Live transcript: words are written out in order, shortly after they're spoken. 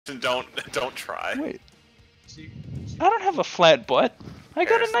Don't try. Wait. I don't have a flat butt. I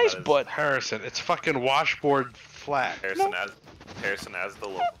got a nice butt. Harrison, it's fucking washboard flat. Harrison, as the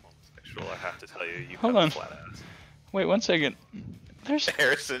local homosexual, I have to tell you, you Hold have on. a flat ass. Wait 1 second. There's.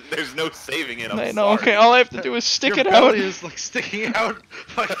 Harrison, there's no saving it. I'm No, sorry. okay. All I have to do is stick Your it belly out. is like sticking out.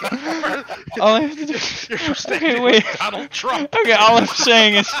 Fucking. All I have to do. You're standing Okay, wait. with Donald Trump. Okay, all I'm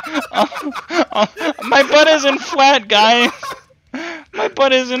saying is, my butt isn't flat, guys. My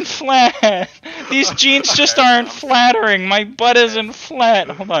butt isn't flat. These jeans just aren't flattering. My butt isn't flat.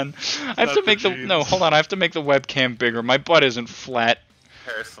 Hold on. I have to make the no. Hold on. I have to make the webcam bigger. My butt isn't flat.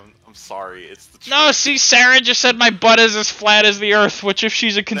 Harrison, I'm sorry. It's the truth. No, see, Sarah just said my butt is as flat as the Earth. Which, if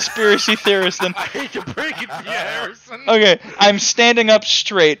she's a conspiracy theorist, then I hate to break it to you, Harrison. okay. I'm standing up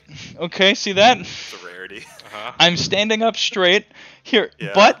straight. Okay, see that? It's a rarity. I'm standing up straight. Here,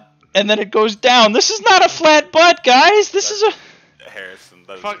 Yeah. butt, and then it goes down. This is not a flat butt, guys. This is a. Harrison,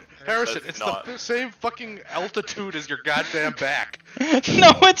 Harrison, it's not... the same fucking altitude as your goddamn back.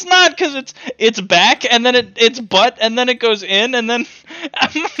 No, it's not, because it's back, and then it's butt, and then it goes in, and then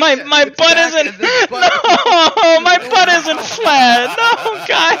my butt back, isn't. and then butt. No, my butt isn't flat. No,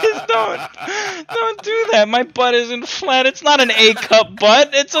 guys, don't do that. My butt isn't flat. It's not an A cup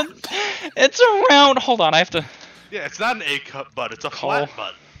butt. It's a round. Hold on, I have to. Yeah, it's not an A cup butt. It's a flat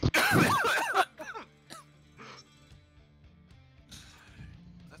butt.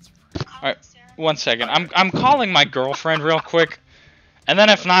 Alright, 1 second. I'm calling my girlfriend real quick, and then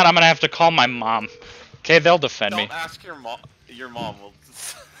if not, I'm gonna have to call my mom. Okay, they'll defend me. Don't ask your mom. Your mom will.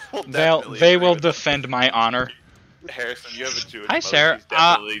 They will defend my honor. Harrison, you have a Jewish Hi, mother, Sarah. she's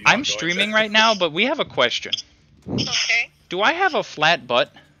definitely not I'm going streaming to- right now, but we have a question. Okay. Do I have a flat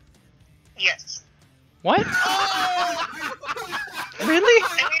butt? Yes. What? Really?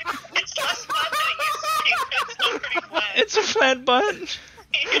 I mean, it's less flat than it used to be, but it's still pretty flat. It's a flat butt?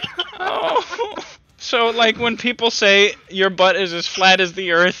 Yeah. Oh. So, like, when people say your butt is as flat as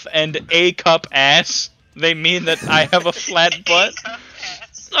the Earth and A cup ass, they mean that I have a flat butt?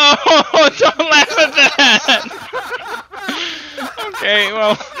 Oh, don't laugh at that! Okay,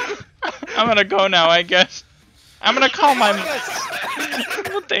 well, I'm gonna go now, I guess. I'm gonna call my mom.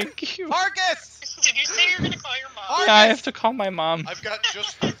 Well, thank you. Haargus! Did you say you were gonna call your mom? Yeah, I have to call my mom. I've got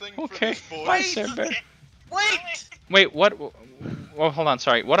just the thing for Okay, this boy. bye, Sarah Bear. Wait! Wait, what? Well, hold on,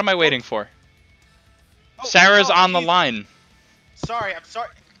 sorry. What am I waiting for? Oh, Sarah's no, on the he's- line. Sorry, I'm sorry.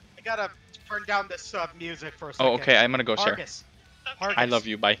 I gotta turn down this music for a second. Oh, okay, I'm gonna go, Sarah. Haargus, Okay. I love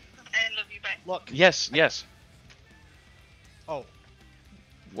you, bye. I love you, bye. look. Yes, yes. Oh,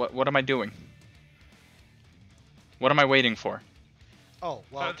 What am I doing? What am I waiting for? oh,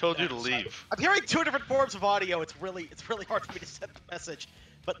 well. I told you to sorry. leave. I'm hearing two different forms of audio. It's really hard for me to send the message.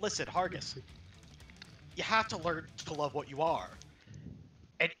 But listen, Haargus, you have to learn to love what you are.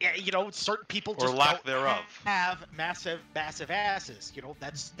 And you know, certain people Or just lack don't thereof. have massive asses. You know,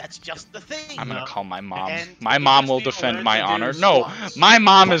 that's just the thing. I'm gonna call my mom. And My you mom just will need to defend learn my to do honor. No, sluts. my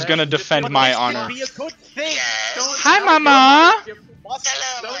mom is But gonna this- defend but my this can honor. be a good thing. Yes. Don't- Hi, don't- Mama.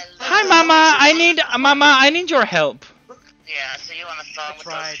 Hello, Hi, Mama. I need your help. Yeah, so you on the phone with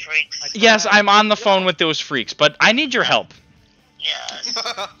tried. those freaks? Yes, I'm on the phone with those freaks, but I need your help. Yes.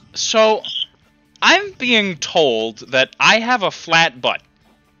 So, I'm being told that I have a flat butt.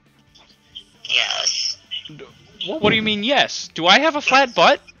 Yes. What do you mean, yes? Do I have a flat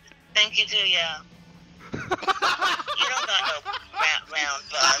butt? Think you do, yeah. You don't got no round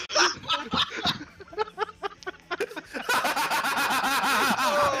butt.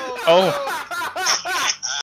 Oh.